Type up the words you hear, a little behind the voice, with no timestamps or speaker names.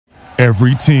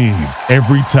Every team,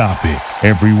 every topic,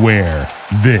 everywhere.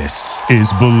 This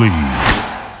is Believe.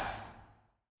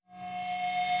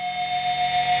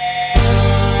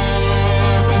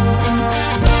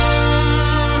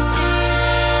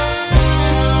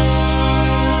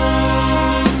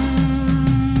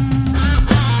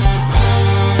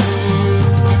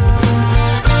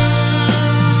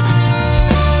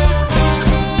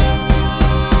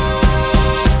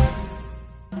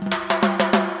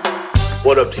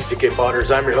 What up, TCK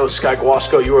Podders? I'm your host, Sky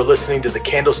Guasco. You are listening to the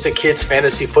Candlestick Kids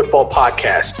Fantasy Football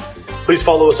Podcast. Please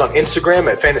follow us on Instagram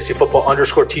at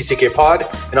fantasyfootball_TCK Pod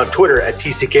and on Twitter at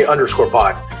TCK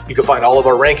 _pod. You can find all of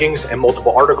our rankings and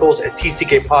multiple articles at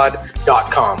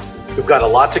tckpod.com. We've got a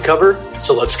lot to cover,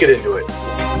 so let's get into it.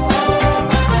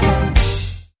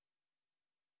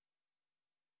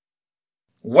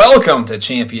 Welcome to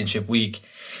Championship Week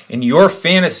in your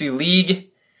fantasy league.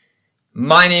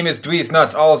 My name is Dweeze,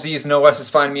 Nutz, all Z's, no S's.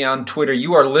 Find me on Twitter.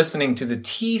 You are listening to the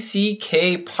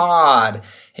TCK Pod,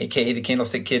 aka the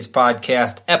Candlestick Kids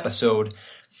Podcast, episode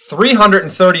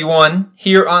 331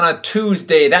 here on a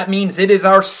Tuesday. That means it is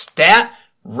our Stat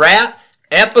Rat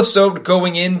episode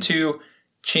going into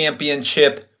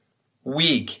Championship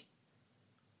Week.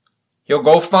 You'll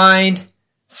go find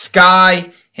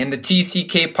Sky and the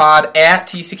TCK Pod at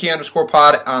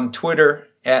TCK_pod on Twitter,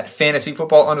 at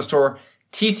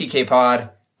fantasyfootball_TCK Pod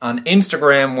on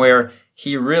Instagram, where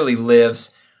he really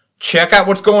lives. Check out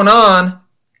what's going on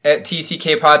at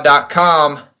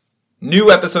tckpod.com. New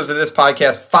episodes of this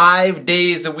podcast 5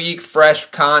 days a week,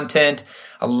 fresh content,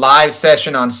 a live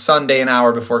session on Sunday, an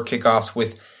hour before kickoffs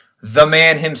with the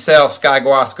man himself, Sky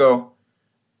Guasco.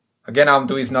 Again, I'm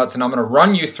Dweeze Nutz, and I'm going to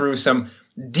run you through some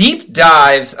deep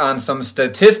dives on some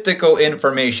statistical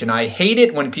information. I hate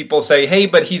it when people say, hey,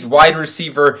 but he's wide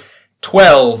receiver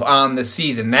 12 on the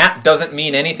season. That doesn't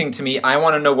mean anything to me. I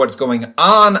want to know what's going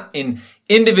on in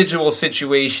individual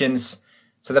situations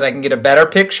so that I can get a better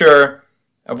picture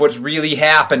of what's really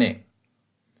happening.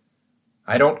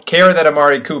 I don't care that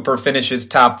Amari Cooper finishes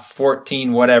top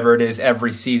 14, whatever it is,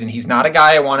 every season. He's not a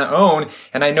guy I want to own,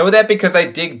 and I know that because I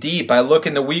dig deep. I look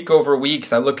in the week over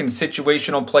weeks. I look in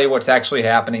situational play, what's actually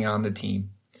happening on the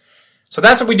team. So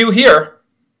that's what we do here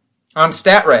on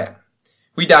StatRat.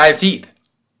 We dive deep.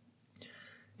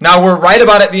 Now, we're right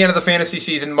about at the end of the fantasy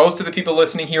season. Most of the people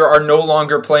listening here are no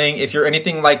longer playing. If you're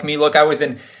anything like me, look, I was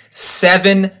in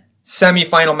 7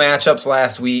 semifinal matchups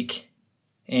last week,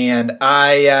 and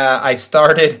I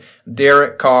started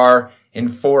Derek Carr in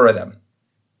 4 of them.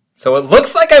 So it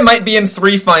looks like I might be in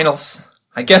 3 finals.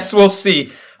 I guess we'll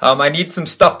see. I need some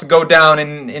stuff to go down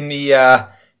in the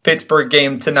Pittsburgh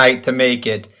game tonight to make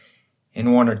it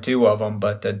in 1 or 2 of them,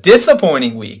 but a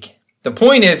disappointing week. The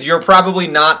point is, you're probably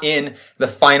not in the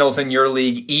finals in your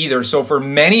league either. So for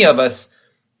many of us,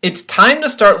 it's time to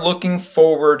start looking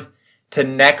forward to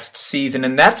next season.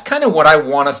 And that's kind of what I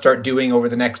want to start doing over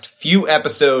the next few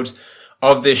episodes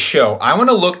of this show. I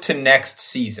want to look to next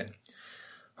season.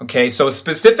 Okay, so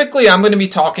specifically, I'm going to be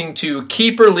talking to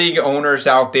keeper league owners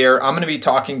out there. I'm going to be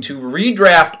talking to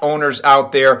redraft owners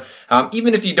out there,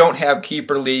 even if you don't have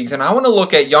keeper leagues. And I want to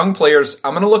look at young players.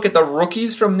 I'm going to look at the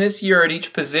rookies from this year at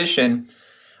each position.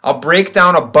 I'll break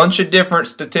down a bunch of different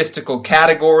statistical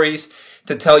categories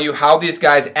to tell you how these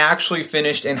guys actually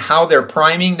finished and how they're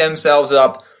priming themselves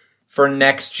up for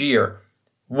next year.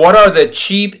 What are the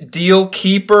cheap deal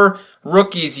keeper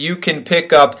rookies you can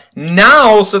pick up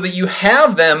now so that you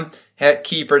have them at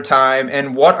keeper time?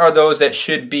 And what are those that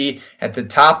should be at the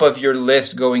top of your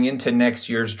list going into next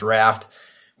year's draft?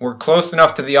 We're close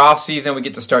enough to the offseason. We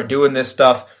get to start doing this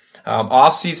stuff.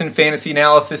 Off-season fantasy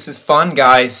analysis is fun,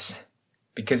 guys,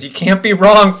 because you can't be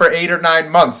wrong for 8 or 9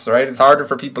 months, right? It's harder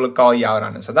for people to call you out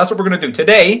on it. So that's what we're going to do.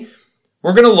 Today,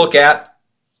 we're going to look at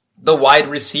the wide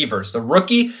receivers, the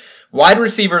rookie wide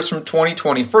receivers from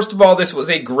 2020. First of all, this was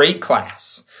a great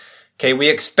class. Okay, we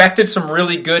expected some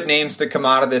really good names to come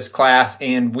out of this class,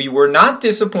 and we were not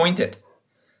disappointed.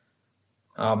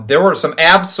 There were some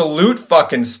absolute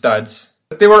fucking studs,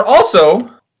 but there were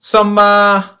also some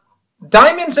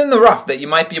diamonds in the rough that you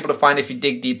might be able to find if you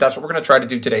dig deep. That's what we're going to try to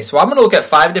do today. So I'm going to look at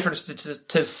 5 different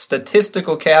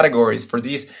statistical categories for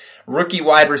these rookie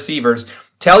wide receivers,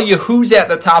 tell you who's at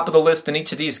the top of the list in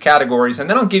each of these categories, and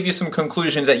then I'll give you some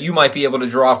conclusions that you might be able to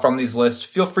draw from these lists.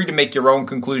 Feel free to make your own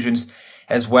conclusions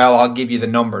as well. I'll give you the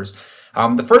numbers.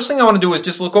 The first thing I want to do is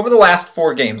just look over the last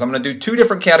 4 games. I'm going to do 2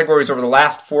 different categories over the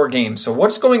last 4 games. So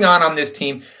what's going on this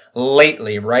team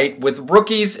lately, right? With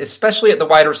rookies, especially at the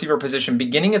wide receiver position,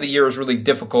 beginning of the year is really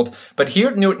difficult. But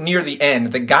here near the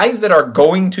end, the guys that are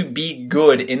going to be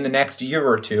good in the next year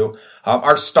or two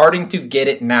are starting to get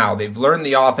it now. They've learned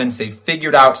the offense. They've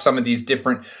figured out some of these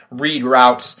different read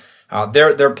routes.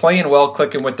 They're playing well,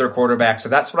 clicking with their quarterback. So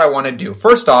that's what I want to do.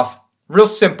 First off, real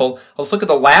simple. Let's look at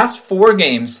the last 4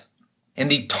 games and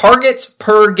the targets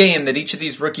per game that each of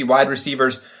these rookie wide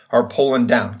receivers are pulling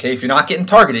down. Okay, if you're not getting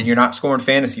targeted, you're not scoring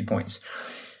fantasy points.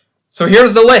 So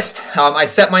here's the list. I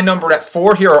set my number at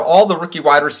 4. Here are all the rookie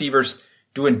wide receivers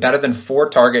doing better than 4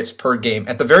 targets per game.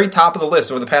 At the very top of the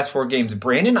list over the past 4 games,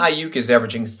 Brandon Ayuk is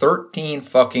averaging 13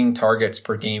 fucking targets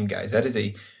per game, guys. That is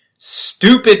a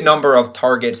stupid number of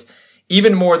targets.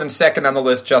 Even more than second on the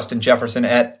list, Justin Jefferson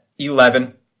at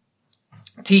 11.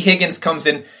 T. Higgins comes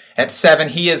in at 7.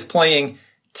 He is playing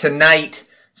tonight,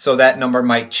 so that number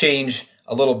might change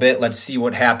a little bit. Let's see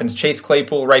what happens. Chase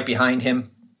Claypool right behind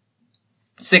him.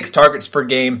 6 targets per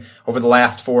game over the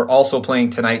last 4, also playing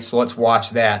tonight, so let's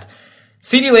watch that.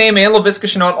 CeeDee Lamb and Laviska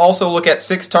Shenault also look at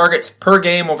 6 targets per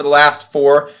game over the last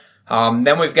 4.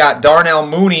 Then we've got Darnell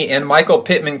Mooney and Michael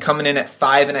Pittman coming in at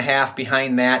 5.5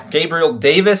 behind that. Gabriel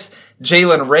Davis,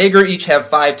 Jalen Reagor each have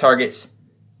 5 targets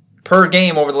per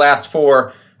game over the last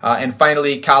 4. And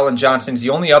finally, Colin Johnson's the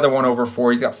only other one over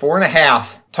 4. He's got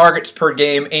 4.5 targets per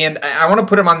game. And I want to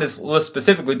put him on this list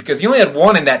specifically because he only had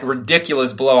 1 in that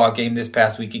ridiculous blowout game this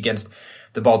past week against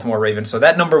the Baltimore Ravens. So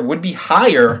that number would be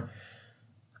higher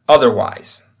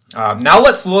otherwise. Now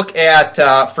let's look at,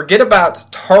 forget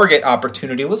about target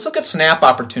opportunity. Let's look at snap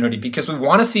opportunity because we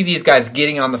want to see these guys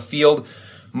getting on the field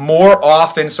more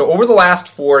often. So over the last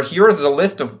 4, here is a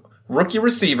list of rookie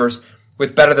receivers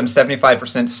with better than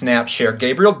 75% snap share.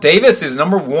 Gabriel Davis is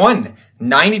number 1.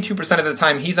 92% of the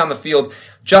time he's on the field.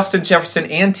 Justin Jefferson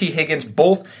and T. Higgins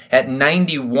both at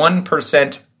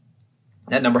 91%.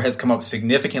 That number has come up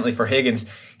significantly for Higgins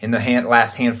in the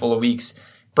last handful of weeks.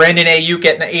 Brandon Ayuk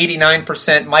at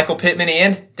 89%. Michael Pittman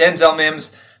and Denzel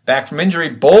Mims, back from injury,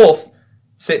 both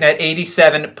sitting at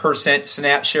 87%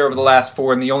 snap share over the last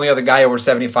 4. And the only other guy over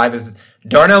 75 is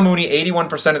Darnell Mooney,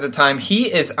 81% of the time.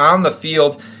 He is on the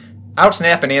field,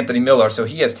 out-snapping Anthony Miller, so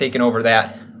he has taken over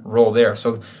that role there.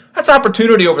 So that's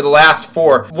opportunity over the last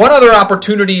 4. One other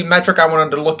opportunity metric I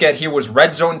wanted to look at here was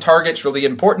red zone targets. Really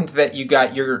important that you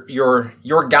got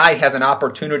your guy has an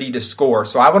opportunity to score.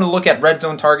 So I want to look at red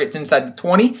zone targets inside the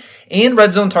 20 and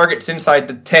red zone targets inside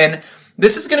the 10.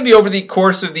 This is going to be over the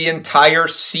course of the entire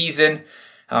season.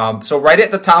 So right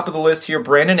at the top of the list here,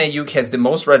 Brandon Ayuk has the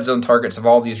most red zone targets of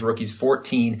all these rookies,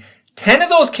 14. 10 of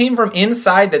those came from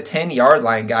inside the 10-yard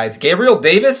line, guys. Gabriel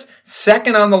Davis,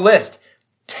 second on the list.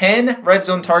 10 red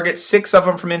zone targets, 6 of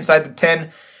them from inside the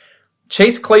 10.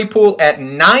 Chase Claypool at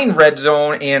 9 red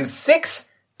zone and 6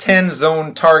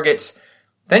 10-zone targets.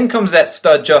 Then comes that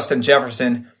stud Justin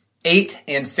Jefferson, 8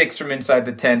 and 6 from inside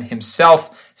the 10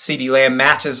 himself. CeeDee Lamb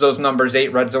matches those numbers,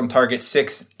 8 red zone targets,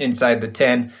 6 inside the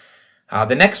 10.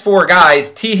 The next 4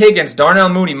 guys, T. Higgins, Darnell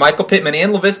Mooney, Michael Pittman,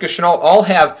 and Laviska Shenault all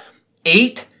have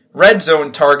 8 red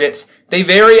zone targets. They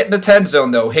vary at the 10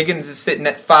 zone though. Higgins is sitting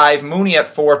at 5, Mooney at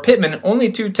 4, Pittman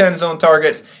only 2 10-zone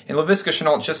targets, and Laviska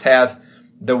Shenault just has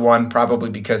the 1, probably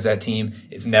because that team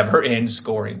is never in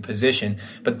scoring position.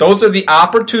 But those are the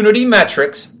opportunity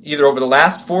metrics, either over the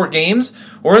last 4 games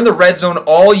or in the red zone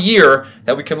all year,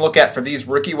 that we can look at for these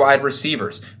rookie wide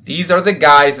receivers. These are the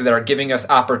guys that are giving us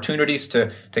opportunities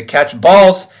to catch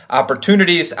balls,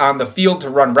 opportunities on the field to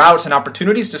run routes, and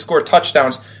opportunities to score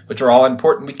touchdowns, which are all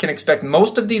important. We can expect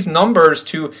most of these numbers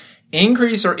to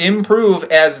increase or improve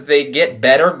as they get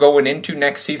better going into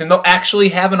next season. They'll actually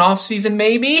have an off season,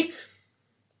 maybe.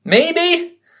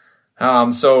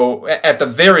 So at the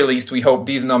very least, we hope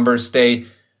these numbers stay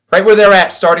right where they're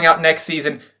at starting out next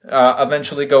season,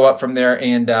 eventually go up from there,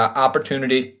 and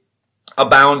opportunity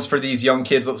abounds for these young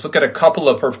kids. Let's look at a couple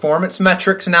of performance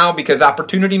metrics now, because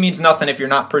opportunity means nothing if you're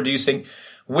not producing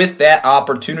with that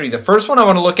opportunity. The first one I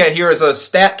want to look at here is a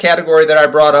stat category that I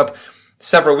brought up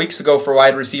several weeks ago for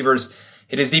wide receivers.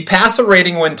 It is the passer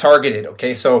rating when targeted.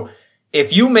 Okay, so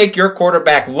if you make your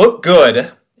quarterback look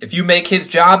good, if you make his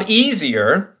job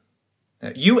easier,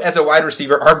 you as a wide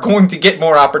receiver are going to get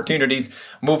more opportunities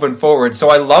moving forward. So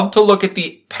I love to look at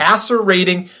the passer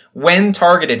rating when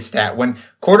targeted stat. When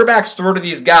quarterbacks throw to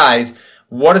these guys,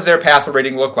 what does their passer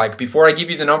rating look like? Before I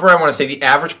give you the number, I want to say the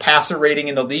average passer rating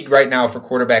in the league right now for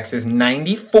quarterbacks is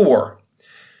 94.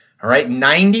 All right,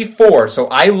 94. So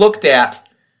I looked at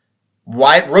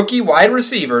rookie wide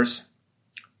receivers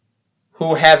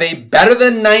who have a better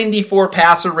than 94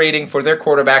 passer rating for their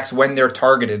quarterbacks when they're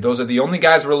targeted. Those are the only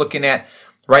guys we're looking at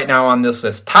right now on this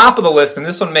list. Top of the list, and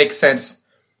this one makes sense,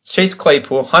 it's Chase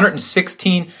Claypool.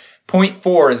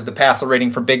 116.4 is the passer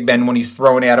rating for Big Ben when he's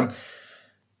throwing at him.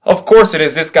 Of course it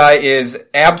is. This guy is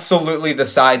absolutely the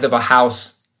size of a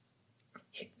house.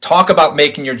 Talk about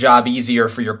making your job easier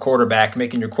for your quarterback,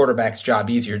 making your quarterback's job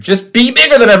easier. Just be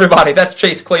bigger than everybody. That's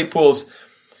Chase Claypool's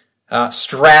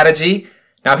strategy.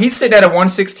 Now, he's sitting at a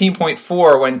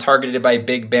 116.4 when targeted by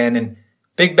Big Ben, and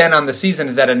Big Ben on the season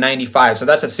is at a 95, so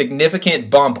that's a significant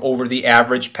bump over the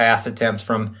average pass attempts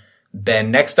from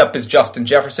Ben. Next up is Justin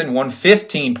Jefferson,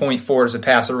 115.4 is a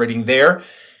passer rating there.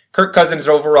 Kirk Cousins'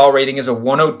 overall rating is a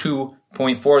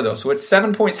 102.4, though, so it's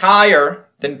 7 points higher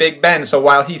than Big Ben, so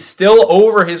while he's still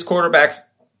over his quarterback's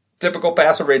typical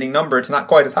passer rating number, it's not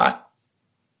quite as high.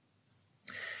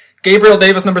 Gabriel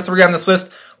Davis, number 3 on this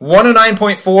list,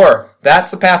 109.4.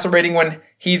 That's the passer rating when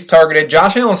he's targeted.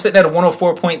 Josh Allen sitting at a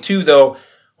 104.2, though,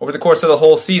 over the course of the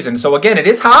whole season. So again, it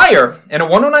is higher, and a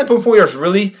 109.4 is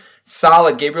really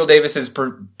solid. Gabriel Davis is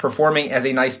performing as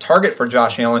a nice target for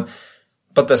Josh Allen.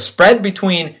 But the spread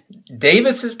between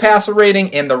Davis's passer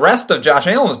rating and the rest of Josh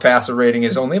Allen's passer rating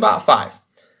is only about 5.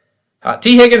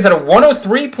 T. Higgins at a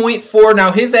 103.4.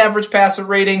 Now his average passer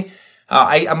rating,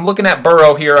 I'm looking at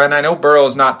Burrow here, and I know Burrow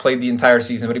has not played the entire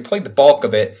season, but he played the bulk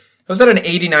of it. It was at an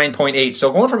 89.8.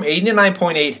 So going from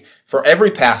 89.8 for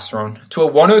every pass thrown to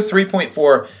a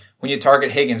 103.4 when you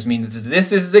target Higgins means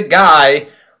this is the guy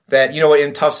that,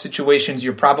 in tough situations,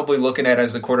 you're probably looking at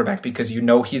as the quarterback because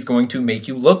he's going to make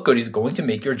you look good. He's going to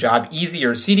make your job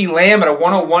easier. CeeDee Lamb at a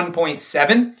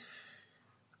 101.7.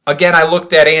 Again, I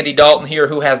looked at Andy Dalton here,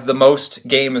 who has the most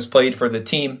games played for the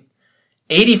team.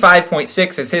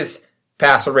 85.6 is his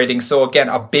passer rating. So again,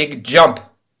 a big jump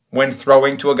when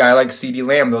throwing to a guy like CeeDee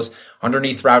Lamb. Those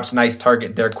underneath routes, nice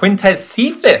target there. Quintez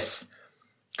Cephas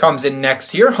comes in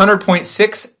next here.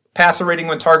 100.6 passer rating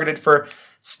when targeted for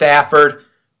Stafford,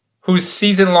 whose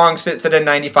season-long sits at a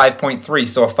 95.3,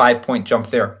 so a 5-point jump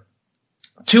there.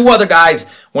 2 other guys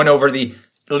went over the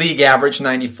league average,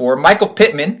 94. Michael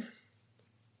Pittman,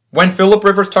 when Phillip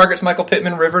Rivers targets Michael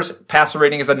Pittman, Rivers' passer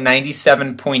rating is a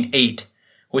 97.8,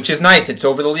 which is nice. It's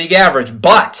over the league average,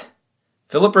 but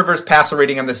Phillip Rivers' passer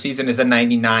rating on the season is a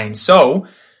 99. So,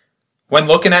 when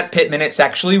looking at Pittman, it's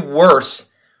actually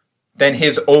worse than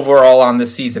his overall on the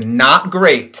season. Not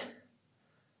great.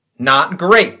 Not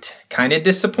great. Kind of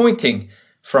disappointing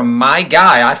from my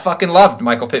guy. I fucking loved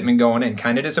Michael Pittman going in.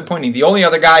 Kind of disappointing. The only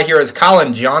other guy here is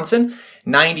Colin Johnson.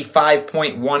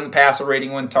 95.1 passer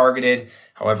rating when targeted.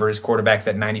 However, his quarterback's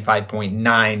at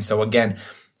 95.9. So again,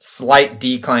 slight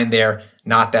decline there.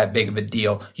 Not that big of a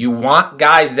deal. You want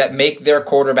guys that make their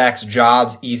quarterbacks'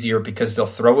 jobs easier because they'll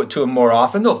throw it to him more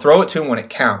often. They'll throw it to him when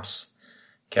it counts.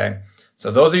 Okay.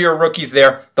 So those are your rookies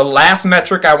there. The last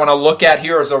metric I want to look at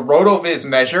here is a RotoViz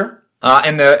measure.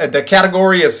 And the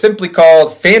category is simply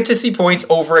called fantasy points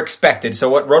over expected. So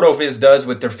what RotoViz does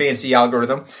with their fancy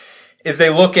algorithm is they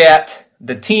look at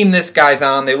the team this guy's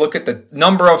on. They look at the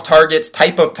number of targets,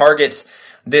 type of targets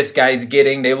this guy's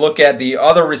getting. They look at the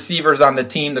other receivers on the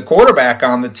team, the quarterback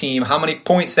on the team, how many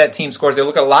points that team scores. They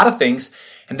look at a lot of things,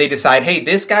 and they decide, hey,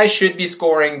 this guy should be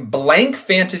scoring blank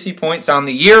fantasy points on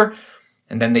the year.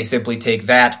 And then they simply take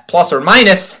that plus or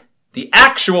minus the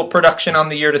actual production on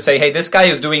the year to say, hey, this guy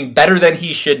is doing better than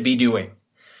he should be doing.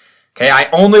 Okay, I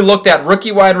only looked at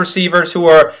rookie wide receivers who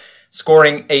are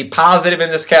scoring a positive in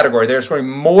this category. They're scoring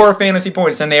more fantasy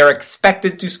points than they are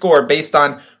expected to score based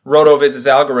on RotoViz's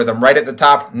algorithm. Right at the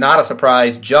top, not a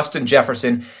surprise, Justin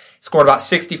Jefferson scored about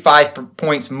 65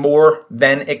 points more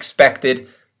than expected.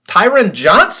 Tyron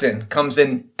Johnson comes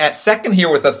in at second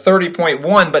here with a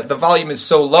 30.1, but the volume is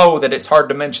so low that it's hard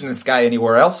to mention this guy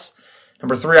anywhere else.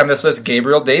 Number 3 on this list,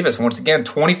 Gabriel Davis. Once again,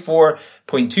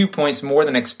 24.2 points more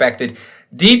than expected.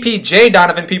 DPJ,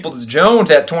 Donovan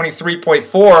Peoples-Jones, at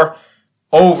 23.4,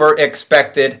 over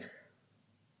expected.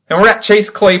 And we're at Chase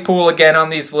Claypool again on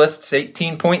these lists,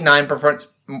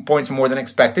 18.9 points more than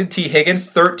expected. T.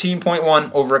 Higgins,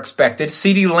 13.1 over expected.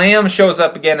 CeeDee Lamb shows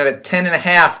up again at a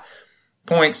 10.5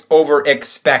 points over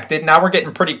expected. Now we're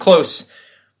getting pretty close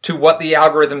to what the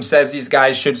algorithm says these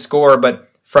guys should score, but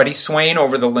Freddie Swain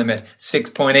over the limit,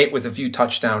 6.8 with a few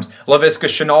touchdowns. Laviska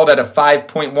Shenault at a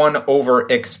 5.1 over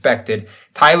expected.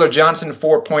 Tyler Johnson,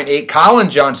 4.8. Colin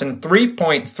Johnson,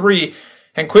 3.3.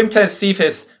 And Quintez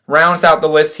Cephas rounds out the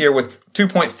list here with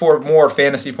 2.4 more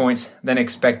fantasy points than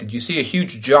expected. You see a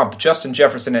huge jump. Justin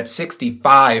Jefferson at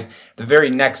 65, the very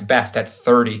next best at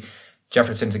 30.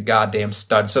 Jefferson's a goddamn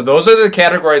stud. So those are the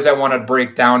categories I want to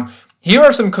break down. Here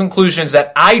are some conclusions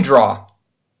that I draw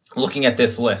looking at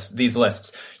these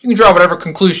lists. You can draw whatever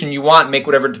conclusion you want, make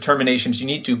whatever determinations you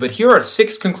need to, but here are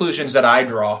 6 conclusions that I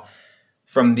draw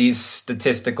from these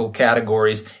statistical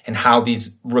categories and how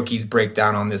these rookies break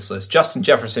down on this list. Justin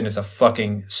Jefferson is a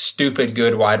fucking stupid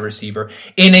good wide receiver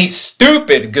in a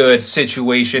stupid good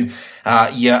situation.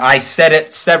 I said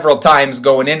it several times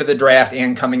going into the draft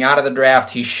and coming out of the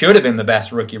draft. He should have been the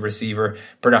best rookie receiver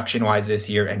production-wise this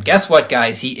year. And guess what,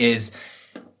 guys? He's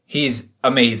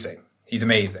amazing. He's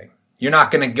amazing. You're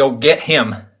not going to go get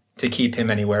him to keep him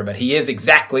anywhere, but he is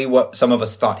exactly what some of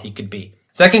us thought he could be.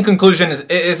 Second conclusion is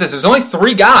this. There's only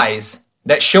 3 guys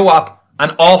that show up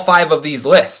on all 5 of these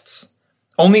lists.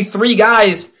 Only 3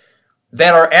 guys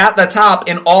that are at the top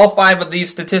in all 5 of these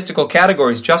statistical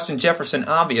categories. Justin Jefferson,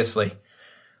 obviously.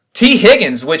 T.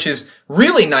 Higgins, which is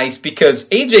really nice because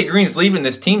A.J. Green's leaving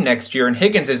this team next year, and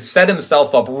Higgins has set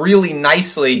himself up really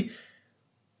nicely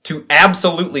to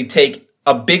absolutely take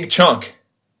a big chunk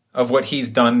of what he's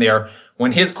done there.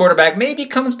 When his quarterback maybe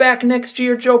comes back next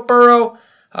year, Joe Burrow,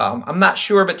 I'm not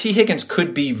sure, but T. Higgins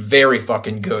could be very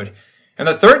fucking good. And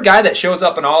the third guy that shows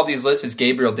up in all of these lists is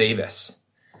Gabriel Davis.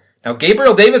 Now,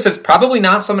 Gabriel Davis is probably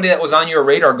not somebody that was on your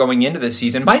radar going into this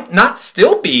season. Might not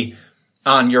still be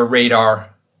on your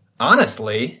radar,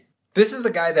 honestly. This is the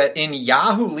guy that in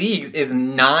Yahoo leagues is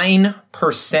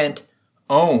 9%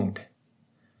 owned.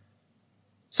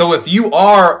 So if you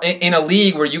are in a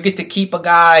league where you get to keep a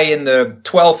guy in the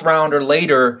 12th round or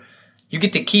later, you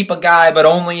get to keep a guy, but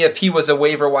only if he was a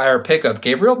waiver wire pickup.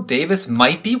 Gabriel Davis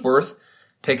might be worth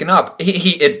picking up.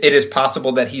 It is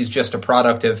possible that he's just a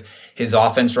product of his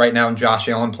offense right now and Josh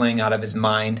Allen playing out of his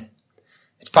mind.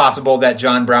 It's possible that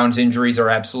John Brown's injuries are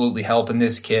absolutely helping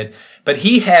this kid. But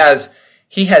he has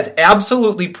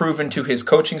absolutely proven to his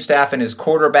coaching staff and his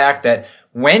quarterback that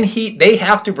when they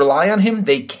have to rely on him,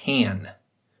 they can.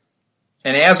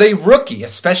 And as a rookie,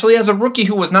 especially as a rookie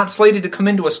who was not slated to come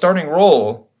into a starting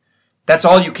role, that's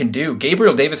all you can do.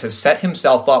 Gabriel Davis has set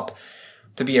himself up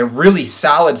to be a really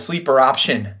solid sleeper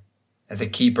option as a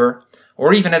keeper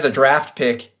or even as a draft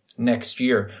pick next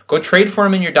year. Go trade for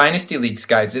him in your dynasty leagues,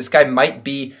 guys. This guy might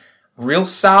be real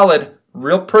solid,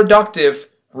 real productive,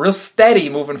 real steady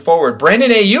moving forward. Brandon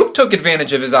Ayuk took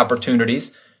advantage of his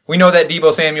opportunities. We know that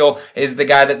Deebo Samuel is the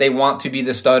guy that they want to be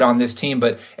the stud on this team,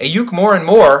 but Ayuk more and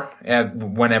more,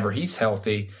 whenever he's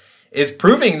healthy, is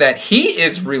proving that he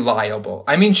is reliable.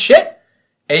 I mean, shit.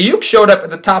 Ayuk showed up at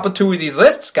the top of 2 of these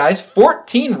lists, guys.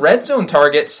 14 red zone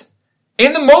targets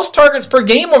and the most targets per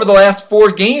game over the last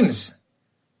 4 games.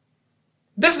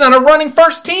 This is on a running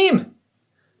first team.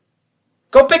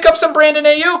 Go pick up some Brandon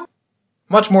Ayuk.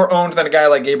 Much more owned than a guy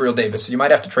like Gabriel Davis, so you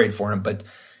might have to trade for him, but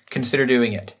consider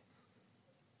doing it.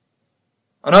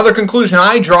 Another conclusion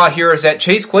I draw here is that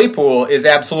Chase Claypool is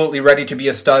absolutely ready to be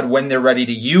a stud when they're ready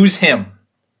to use him,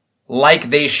 like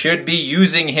they should be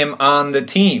using him on the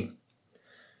team.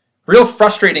 Real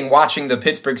frustrating watching the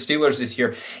Pittsburgh Steelers this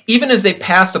year. Even as they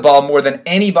pass the ball more than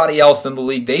anybody else in the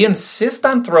league, they insist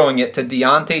on throwing it to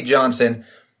Deontay Johnson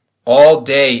all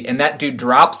day. And that dude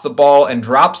drops the ball and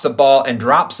drops the ball and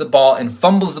drops the ball and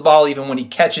fumbles the ball even when he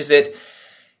catches it.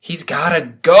 He's got to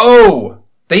go.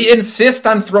 They insist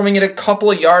on throwing it a couple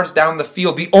of yards down the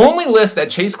field. The only list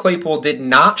that Chase Claypool did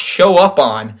not show up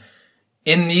on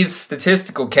in these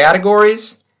statistical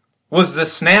categories was the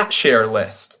snap share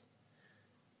list.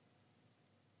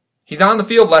 He's on the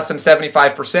field less than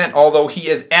 75%, although he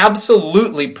is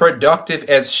absolutely productive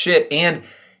as shit. And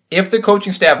if the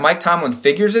coaching staff, Mike Tomlin,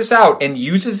 figures this out and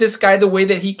uses this guy the way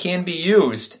that he can be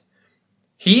used,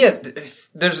 he's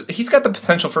got the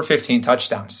potential for 15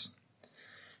 touchdowns.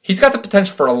 He's got the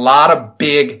potential for a lot of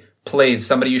big plays,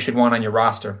 somebody you should want on your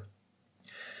roster.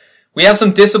 We have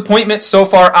some disappointment so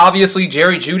far. Obviously,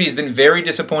 Jerry Jeudy has been very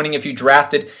disappointing if you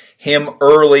drafted him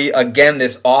early. Again,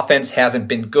 this offense hasn't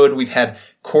been good. We've had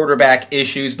quarterback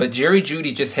issues, but Jerry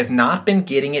Jeudy just has not been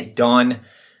getting it done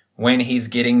when he's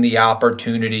getting the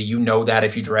opportunity. You know that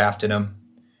if you drafted him.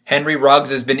 Henry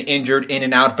Ruggs has been injured in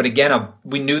and out, but again,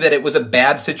 we knew that it was a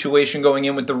bad situation going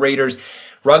in with the Raiders.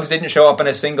 Ruggs didn't show up on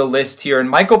a single list here. And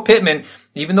Michael Pittman,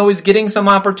 even though he's getting some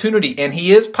opportunity, and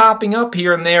he is popping up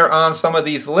here and there on some of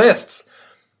these lists,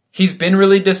 he's been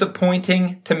really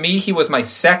disappointing. To me, he was my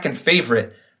second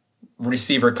favorite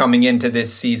receiver coming into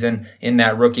this season in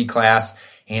that rookie class.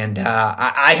 And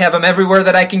I have him everywhere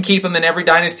that I can keep him in every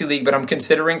dynasty league, but I'm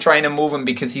considering trying to move him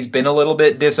because he's been a little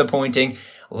bit disappointing.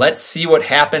 Let's see what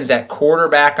happens at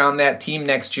quarterback on that team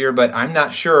next year, but I'm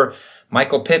not sure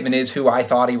Michael Pittman is who I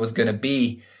thought he was going to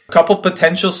be. A couple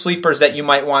potential sleepers that you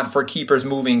might want for keepers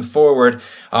moving forward.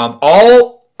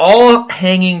 All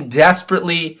hanging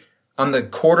desperately on the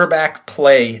quarterback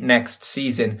play next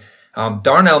season.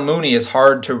 Darnell Mooney is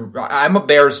hard to... I'm a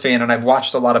Bears fan, and I've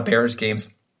watched a lot of Bears games.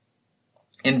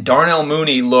 And Darnell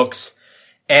Mooney looks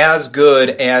as good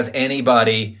as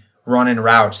anybody running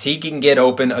routes. He can get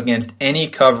open against any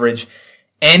coverage,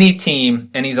 any team,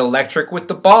 and he's electric with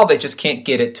the ball. They just can't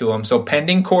get it to him. So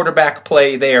pending quarterback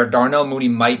play there, Darnell Mooney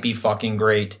might be fucking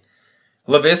great.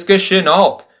 Laviska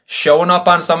Shenault showing up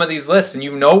on some of these lists, and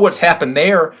you know what's happened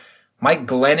there. Mike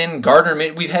Glennon,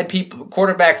 Gardner, we've had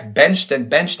quarterbacks benched,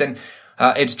 and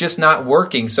it's just not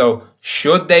working. So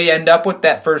should they end up with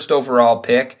that first overall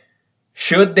pick?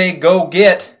 Should they go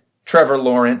get Trevor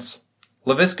Lawrence?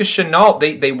 Laviska Shenault,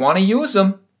 they want to use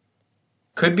him.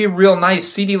 Could be real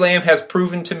nice. CeeDee Lamb has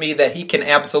proven to me that he can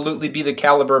absolutely be the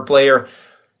caliber player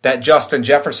that Justin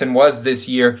Jefferson was this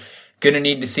year. Going to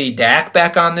need to see Dak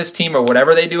back on this team, or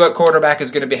whatever they do at quarterback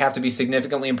is going to have to be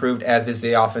significantly improved, as is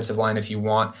the offensive line if you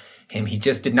want him. He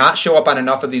just did not show up on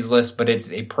enough of these lists, but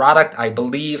it's a product, I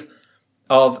believe,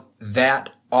 of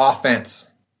that offense.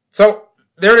 So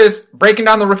there it is, breaking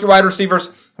down the rookie wide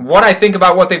receivers, what I think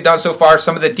about what they've done so far,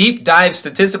 some of the deep dive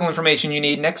statistical information you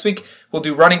need. Next week, we'll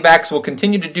do running backs. We'll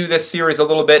continue to do this series a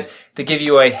little bit to give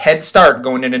you a head start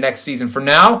going into next season. For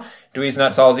now, Dweeze,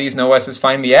 Nutz, all Z's, no S's.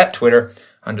 Find me at Twitter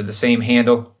under the same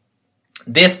handle.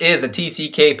 This is a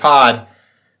TCK pod.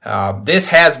 This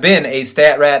has been a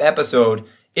Stat Rat episode.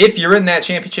 If you're in that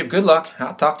championship, good luck.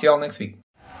 I'll talk to y'all next week.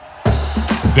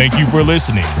 Thank you for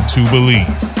listening to Believe.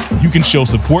 You can show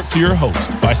support to your host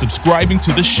by subscribing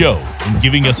to the show and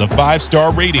giving us a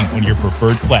 5-star rating on your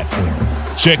preferred platform.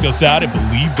 Check us out at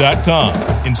Believe.com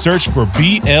and search for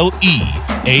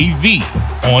BLEAV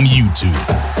on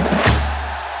YouTube.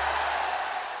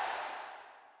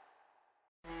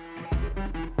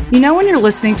 You know when you're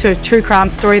listening to a true crime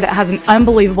story that has an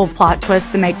unbelievable plot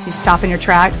twist that makes you stop in your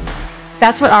tracks?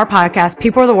 That's what our podcast,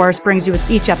 People Are the Worst, brings you with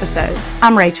each episode.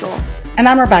 I'm Rachel. And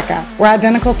I'm Rebecca. We're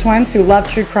identical twins who love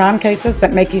true crime cases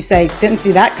that make you say, didn't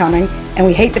see that coming, and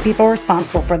we hate the people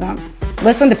responsible for them.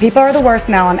 Listen to People Are the Worst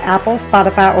now on Apple,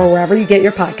 Spotify, or wherever you get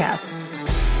your podcasts.